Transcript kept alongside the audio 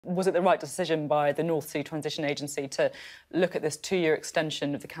Was it the right decision by the North Sea Transition Agency to look at this 2-year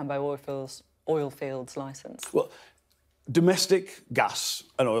extension of the Cambo oil fields licence? Well, domestic gas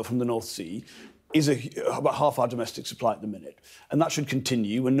and oil from the North Sea is about half our domestic supply at the minute. And that should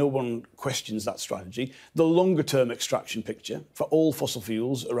continue, and no one questions that strategy. The longer-term extraction picture for all fossil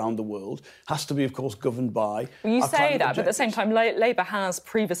fuels around the world has to be, of course, governed by well, you say that, objectives. but at the same time, Labour has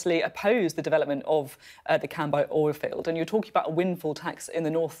previously opposed the development of the Cambo oil field, and you're talking about a windfall tax in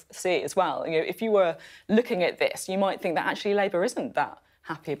the North Sea as well. You know, if you were looking at this, you might think that actually Labour isn't that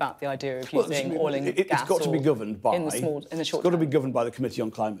happy about the idea of using oil and gas. It's got to be governed by... in the short term. It's got to be governed by the Committee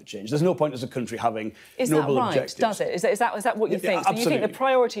on Climate Change. There's no point as a country having noble objectives. Does it? Is that what you think? So you think the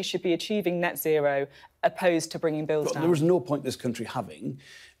priority should be achieving net zero opposed to bringing bills down? There is no point this country having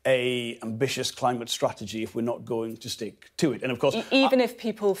an ambitious climate strategy if we're not going to stick to it. And of course... Even if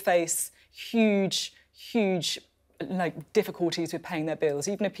people face huge difficulties with paying their bills,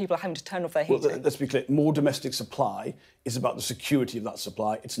 even if people are having to turn off their heating. Well, let's be clear, more domestic supply is about the security of that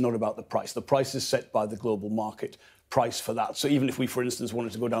supply. It's not about the price. The price is set by the global market price for that. So even if we, for instance,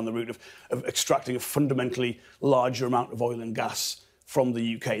 wanted to go down the route of extracting a fundamentally larger amount of oil and gas from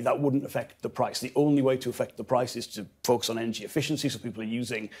the UK, that wouldn't affect the price. The only way to affect the price is to focus on energy efficiency, so people are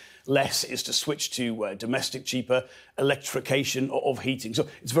using less, is to switch to domestic, cheaper electrification of heating. So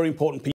it's very important